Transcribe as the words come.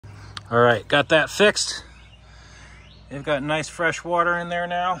All right, got that fixed. They've got nice fresh water in there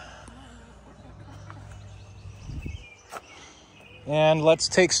now. And let's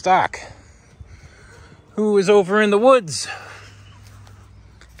take stock. Who is over in the woods?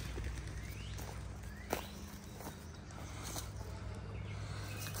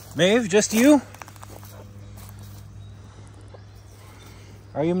 Maeve, just you?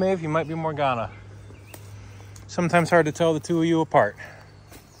 Are you Maeve? You might be Morgana. Sometimes hard to tell the two of you apart.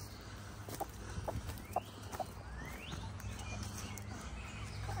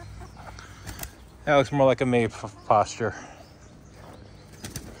 That looks more like a Maeve posture.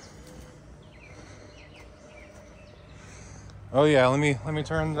 Oh yeah, let me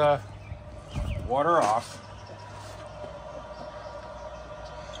turn the water off.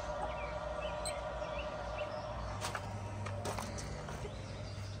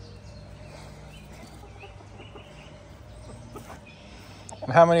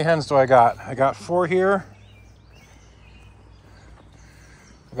 And how many hens do I got? I got 4 here.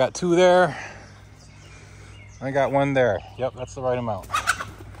 I got 2 there. I got 1 there. Yep, that's the right amount.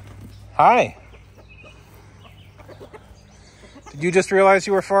 Hi. Did you just realize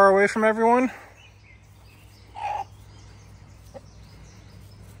you were far away from everyone?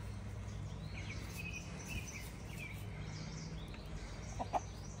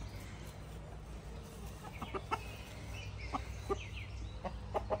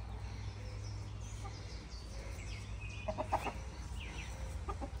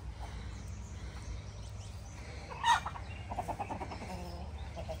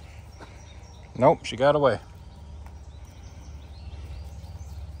 Nope, she got away.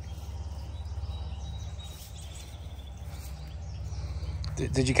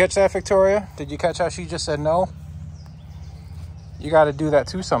 Did you catch that, Victoria? Did you catch how she just said no? You got to do that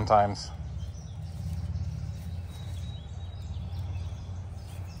too sometimes.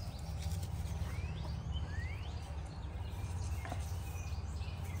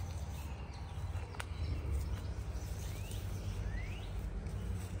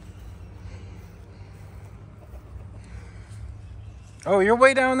 Oh, you're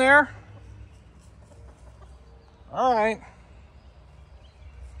way down there? All right.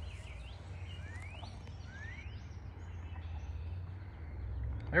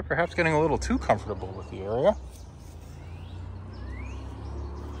 They're perhaps getting a little too comfortable with the area.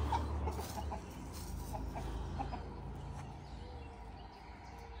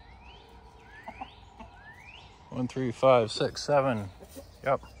 One, 3, 5, 6, 7.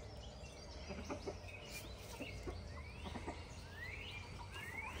 Yep.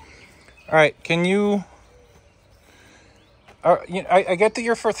 All right, can you... I get that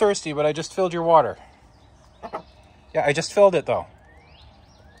you're thirsty, but I just filled your water. Yeah, I just filled it, though.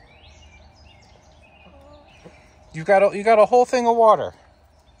 You got a whole thing of water.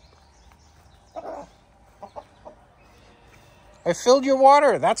 I filled your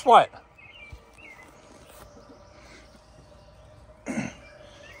water, that's what.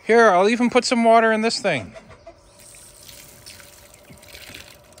 Here, I'll even put some water in this thing.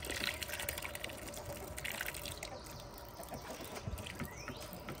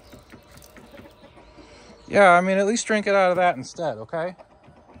 Yeah, I mean, at least drink it out of that instead, okay?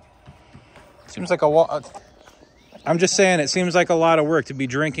 Seems like I'm just saying, it seems like a lot of work to be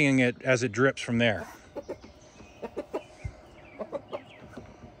drinking it as it drips from there.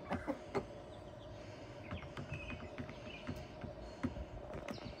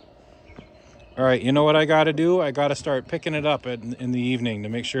 All right, you know what I got to do? I got to start picking it up in the evening to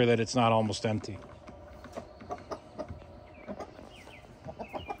make sure that it's not almost empty.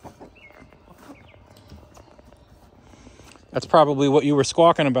 That's probably what you were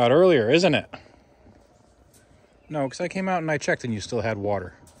squawking about earlier, isn't it? No, because I came out and I checked and you still had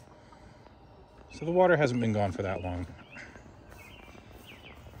water. So the water hasn't been gone for that long.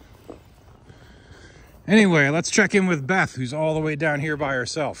 Anyway, let's check in with Beth, who's all the way down here by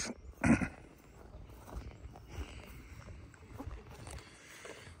herself.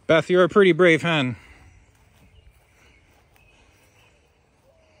 Beth, you're a pretty brave hen.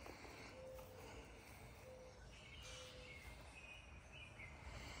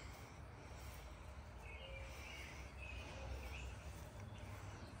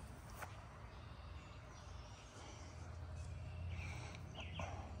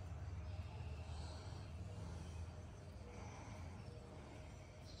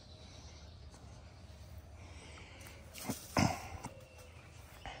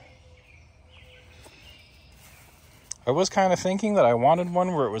 I was kind of thinking that I wanted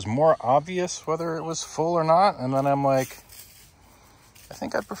one where it was more obvious whether it was full or not, and then I'm like, I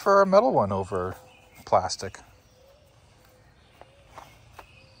think I'd prefer a metal one over plastic.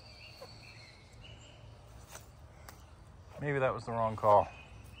 Maybe that was the wrong call.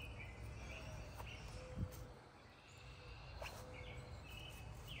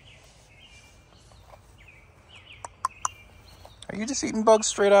 Are you just eating bugs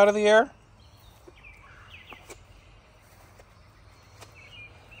straight out of the air?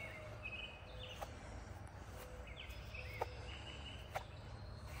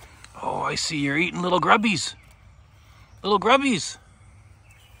 Oh, I see you're eating little grubbies. Little grubbies.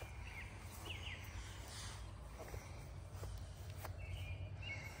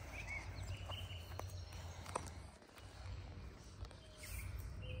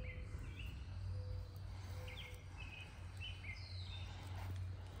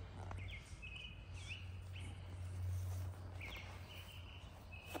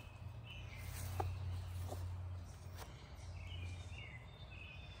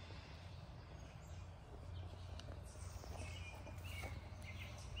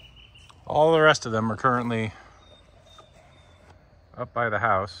 All the rest of them are currently up by the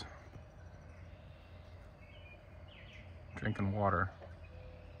house, drinking water.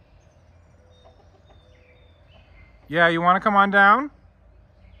 Yeah, you want to come on down?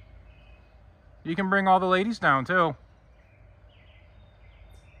 You can bring all the ladies down too.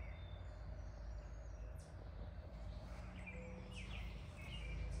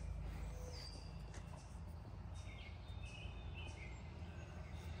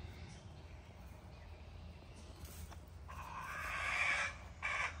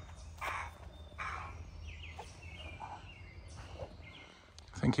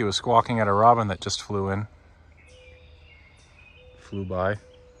 I think he was squawking at a robin that just flew by.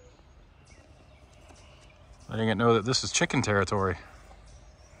 Letting it know that this is chicken territory.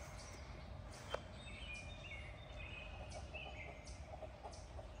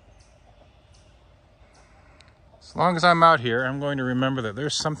 As long as I'm out here, I'm going to remember that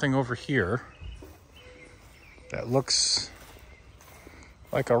there's something over here that looks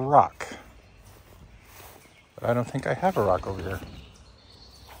like a rock. But I don't think I have a rock over here.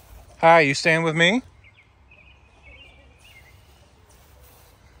 Hi, you staying with me?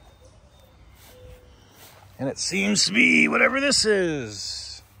 And it seems to be whatever this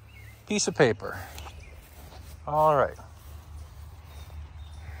is. Piece of paper. All right.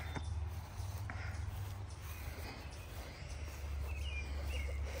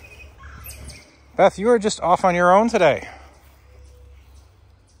 Beth, you are just off on your own today.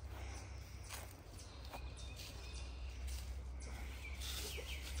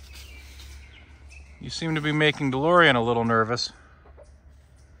 You seem to be making DeLorean a little nervous.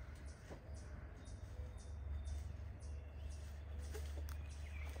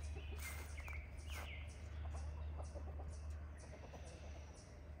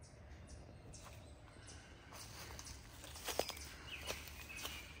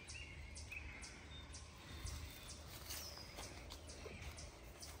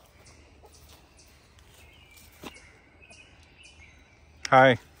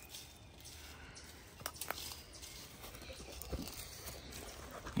 Hi.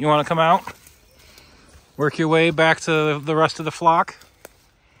 You want to come out? Work your way back to the rest of the flock?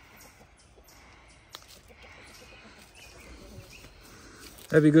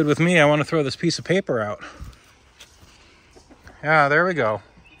 That'd be good with me. I want to throw this piece of paper out. Yeah, there we go.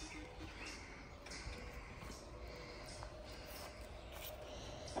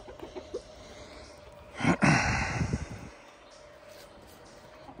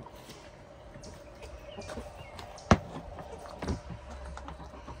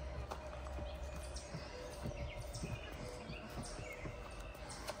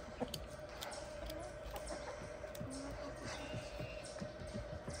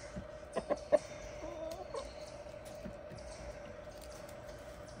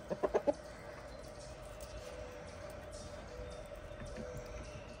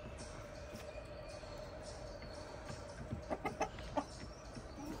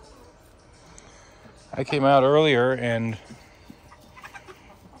 I came out earlier and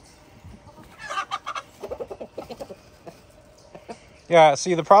yeah,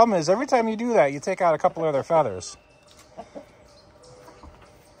 see, the problem is every time you do that, you take out a couple of their feathers.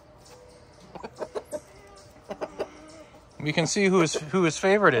 We can see who his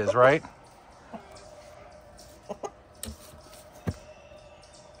favorite is, right?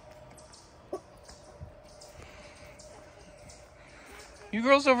 You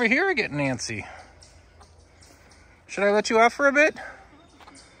girls over here are getting antsy. Should I let you out for a bit?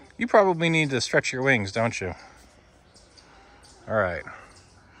 You probably need to stretch your wings, don't you? All right.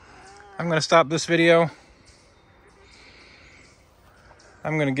 I'm going to stop this video.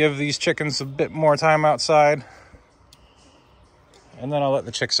 I'm going to give these chickens a bit more time outside. And then I'll let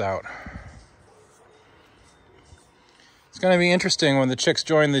the chicks out. It's going to be interesting when the chicks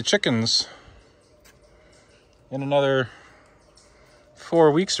join the chickens in another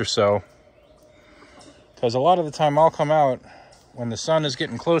 4 weeks or so. Because a lot of the time I'll come out when the sun is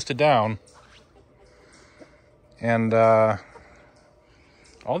getting close to down. And all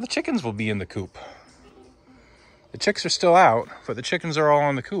the chickens will be in the coop. The chicks are still out, but the chickens are all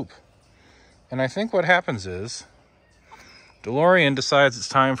in the coop. And I think what happens is DeLorean decides it's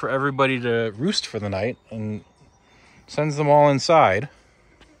time for everybody to roost for the night and sends them all inside.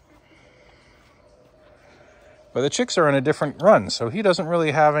 But the chicks are in a different run, so he doesn't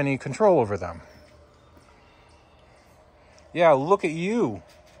really have any control over them. Yeah, look at you.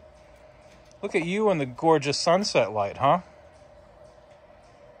 Look at you in the gorgeous sunset light, huh?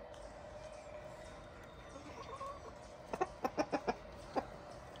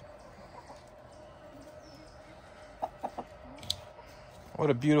 What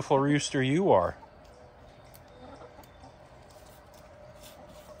a beautiful rooster you are.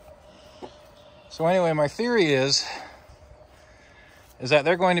 So anyway, my theory is that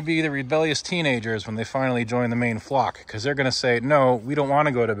they're going to be the rebellious teenagers when they finally join the main flock, because they're going to say, no, we don't want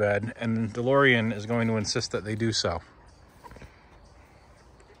to go to bed, and DeLorean is going to insist that they do so.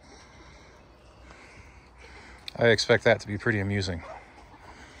 I expect that to be pretty amusing.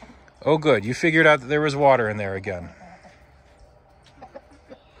 Oh good, you figured out that there was water in there again.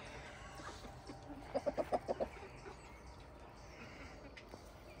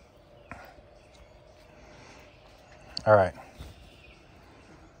 All right.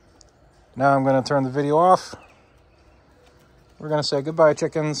 Now I'm going to turn the video off. We're going to say goodbye,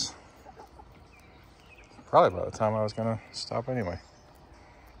 chickens. Probably by the time I was going to stop anyway.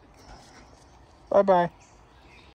 Bye-bye.